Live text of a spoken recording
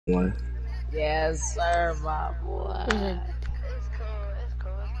One. Yes, sir, my boy.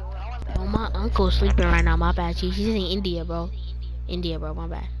 Oh, my uncle's sleeping right now. My bad, Chief. He's in India, bro. India, bro. My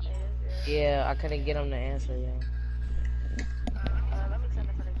bad. Yeah, I couldn't get him to answer, yeah.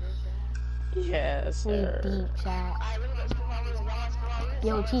 Yes, We sir. deep chat.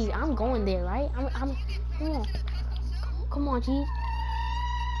 Yo, Chief, I'm going there, right? Come on. Come on, Chief.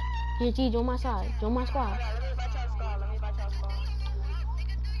 Here, Chief, join my side. Join my squad.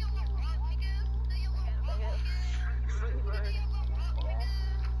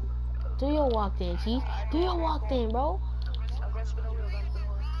 Do your walk then, Chief. Do your walk then, bro.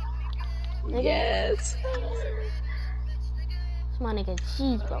 Nigga. Yes. It's my nigga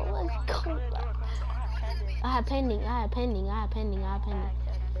Chief, bro. Let's go, bro. I have pending.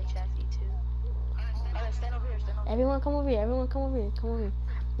 Everyone come over here. Come over here.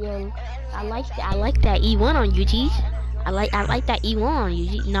 Yo, I like that E1 on you, Chief. I like that E1 on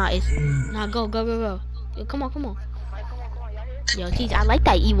you. Go. Yo, come on. Yo, Chief, I like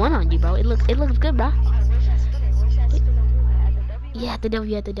that E1 on you, bro. It looks good, bro. Yeah, at the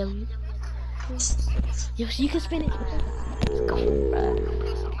W. Yo, so you can spin it. Let's go, bro.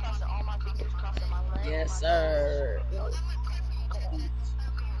 Yes, sir.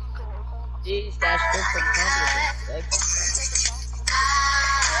 Jeez, that's super complicated.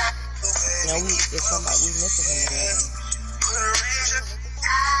 You know, it's somebody we missing somebody.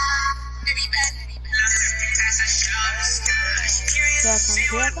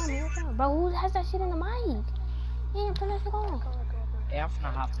 Here I come. Bro, who has that shit in the mic? Yeah, turn that shit on. Yeah, I'm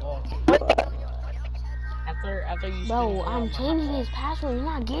finna hop off. After you Bro, I'm changing his password. You're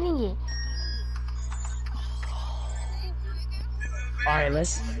not getting it. Alright,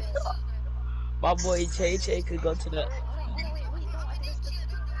 let's. My boy Che could go to the.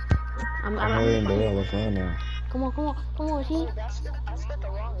 I'm in bed. What's wrong now? Come on, Chief.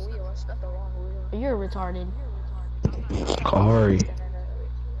 You're retarded. Kari.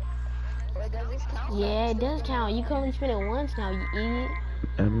 Yeah, it does count. You can only spin it once now, you idiot.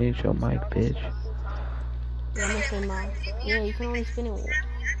 I mean your mic, bitch. Yeah, I'm gonna spin mine. Yeah, you can only spin it once.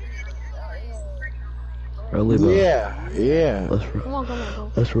 Really, bro? Yeah. Come on,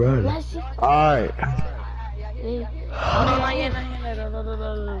 bro. Let's run. Let's see. Alright. Yeah.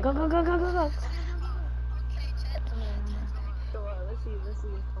 Go.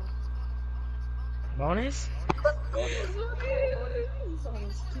 Bonus?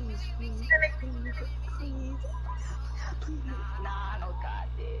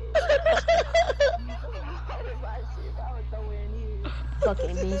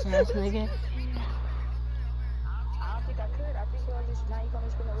 Fucking bitch ass nigga.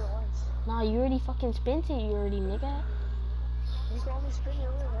 Nah, you already fucking spent it, you already, nigga. You can only spin it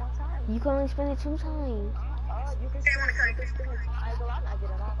one time. You can only spin it 2 times.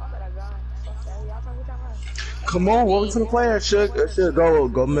 Come on, what was the plan? Should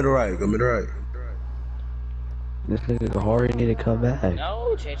go middle right. This nigga Kahari need to come back.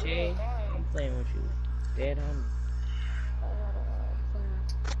 No, Che. I'm playing with you. Dead on.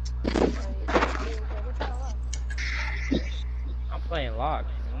 I'm playing lock,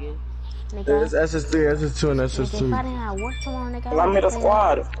 nigga. It's SS3, SS2, and SS2. If I didn't have work tomorrow, nigga. I'm in the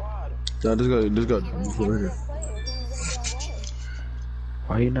squad. No, just go.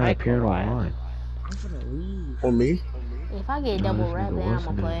 Why you not appearing online? I'm finna leave. On me? If I get double rep, then I'm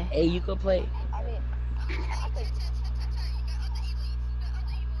gonna play. Hey, you could play.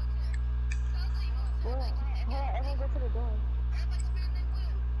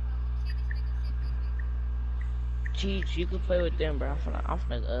 Cheech, you could play with them, bro. I'm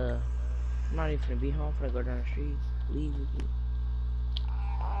not even finna be home. I'm finna go down the street. Leave with you.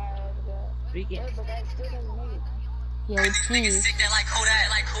 Speaking. Yo, Cheese.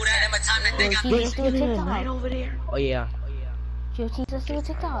 Yo, Cheese, let's do a TikTok. Right over there. Oh, yeah. Yo, Cheese, let's do a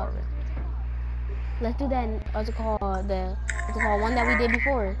TikTok. Let's do that, what's it called, one that we did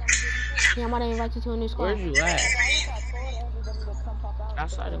before. Yeah, I'm about to invite you to a new squad. Where's you at?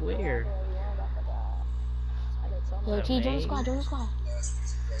 Outside of where? Yo, Cheese, join the squad.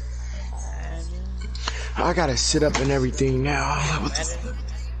 I gotta sit up and everything now.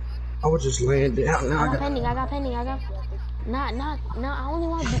 I was just laying down. Now I got pending. Nah, I only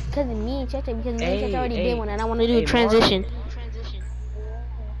want because of me and Cheche, because me and Cheche already did one, and I want to do a transition.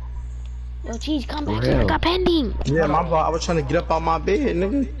 Yo, Cheese, come back here. I got pending. Yeah, my bad. I was trying to get up out my bed,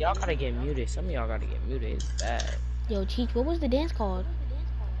 nigga. Y'all gotta get muted. Some of y'all gotta get muted. It's bad. Yo, Cheese, what was the dance called?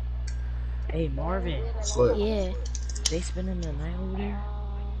 Hey, Marvin. Slip. Yeah. They spending the night over there?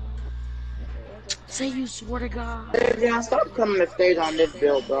 Say you swear to God. Yeah, stop coming to stage on this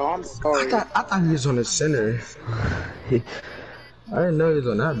build, bro. I'm sorry. I thought he was on the center. I didn't know he was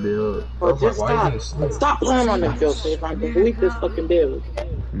on that build. I Bro, was like, just why you stop. didn't sleep? Stop playing on this build, so if I can delete this fucking build.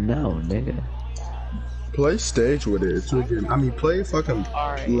 No, nigga. Play stage with it. So I mean, play fucking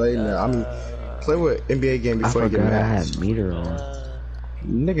Alright, late now. I mean, play with NBA game I before you get forgot I mad. had meter on.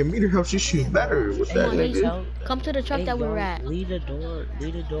 Nigga, meter helps you shoot better with that, on, nigga. Come to the truck that we were at. Lead the door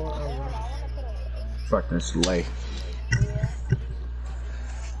around. Fuck this lay.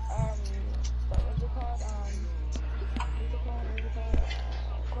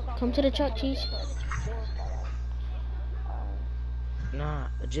 Come to the truck, Cheese. Nah,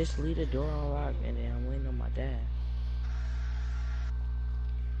 just leave the door unlocked and then I'm waiting on my dad.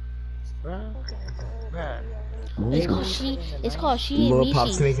 Bruh. It's called she. It's called she and Little Pop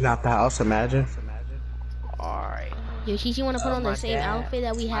Mishi. sneaking out the house, imagine. Alright. Yo, Cheese, you wanna put on My the same dad- outfit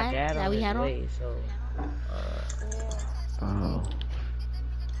that we my had? dad That we his had on? way, so, Oh.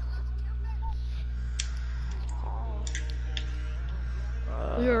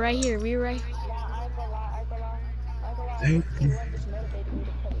 We were right here. We were right. Thank you.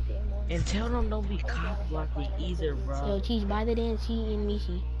 and tell them don't be cop blocking either, Yo, bro. Cheese, buy the dance. She and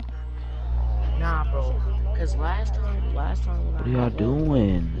Mishi. Nah, bro. Cause last time when What I are y'all had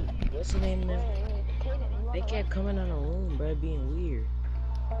doing? what's the name of them? They kept coming in the room, bro, being weird.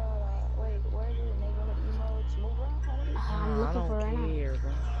 I'm Nah, I looking for it right don't now. care,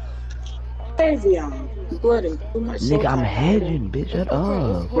 bro. Davion, blooding too much. Nigga, I'm showtime. hedging, bitch. Shut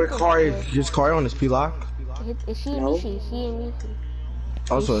up. Wait, Kari, just Kari on this P-Lock? It's she and No. Mishi. She and Mishi.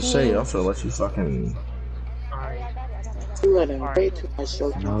 I was gonna say, I feel like you fucking. Alright. Blooding way too much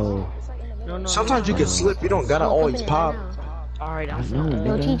showtime. No. No. Sometimes you can slip, you don't gotta Yo, always open it pop. right now. Alright, I'm No, finna,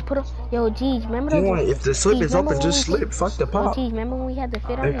 Yo, nigga. Cheese, put on. Yo, Cheese, remember You the. want, if the slip Cheese, is remember open, when just we slip. Fuck the Yo, pop. Cheese, remember when we had the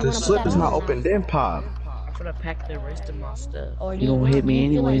fit on? If You the wanna put slip that is on not or not? open, then pop. I'm finna pack the rest of my stuff. Or do You don't hit me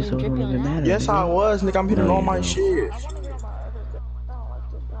do you feel anyway, like so it drippy don't on even that? matter. Yes, I nigga. was, nigga. I'm hitting No, all you my don't. shit.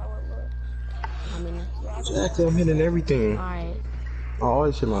 I mean, Exactly, I'm hitting everything. alright. I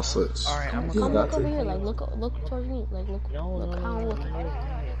always hit my slips. Alright, I'm You Come got look over to. here. Like, look towards me. Like, look. No, Look how I'm looking.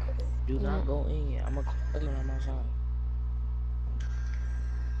 Do Yeah. not go in yet. I'm gonna call you when I'm outside.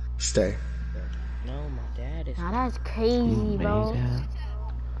 Stay. No, my dad is. Nah, that's You crazy, made bro. that?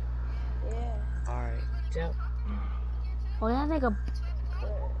 Alright. Tell. Oh, that nigga.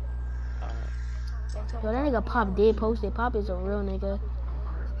 Alright. Yo, that nigga Pop did post it. Pop is a real nigga.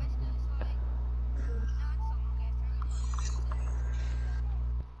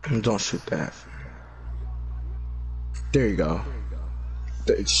 Don't shoot that. There you go.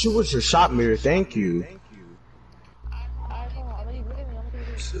 Shoot with your shot mirror, thank you.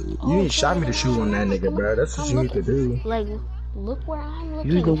 You ain't shot me to shoot on that nigga, bro. That's what you need to do. Like, look where I'm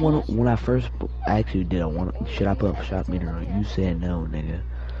looking. You was the one Cheese. when I first asked you, should I put a shot meter on? You said no, nigga.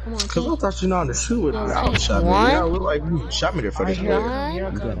 Come on, Cause I Cheese. thought you know how to shoot with Yo, without Cheese, shot mirror. one, Yeah, look like you shot me there for this Alright, here I nigga. come, here I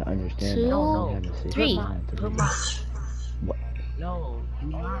You come. gotta understand Two, that. No, You haven't said three. that. Put my. What? No, do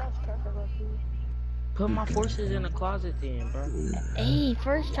not. Put my forces in the closet then, bro. Hey,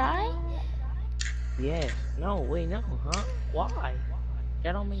 first try? Yeah. No, wait, no, huh? Why?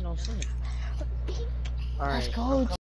 That don't make no sense. Let's Alright. go,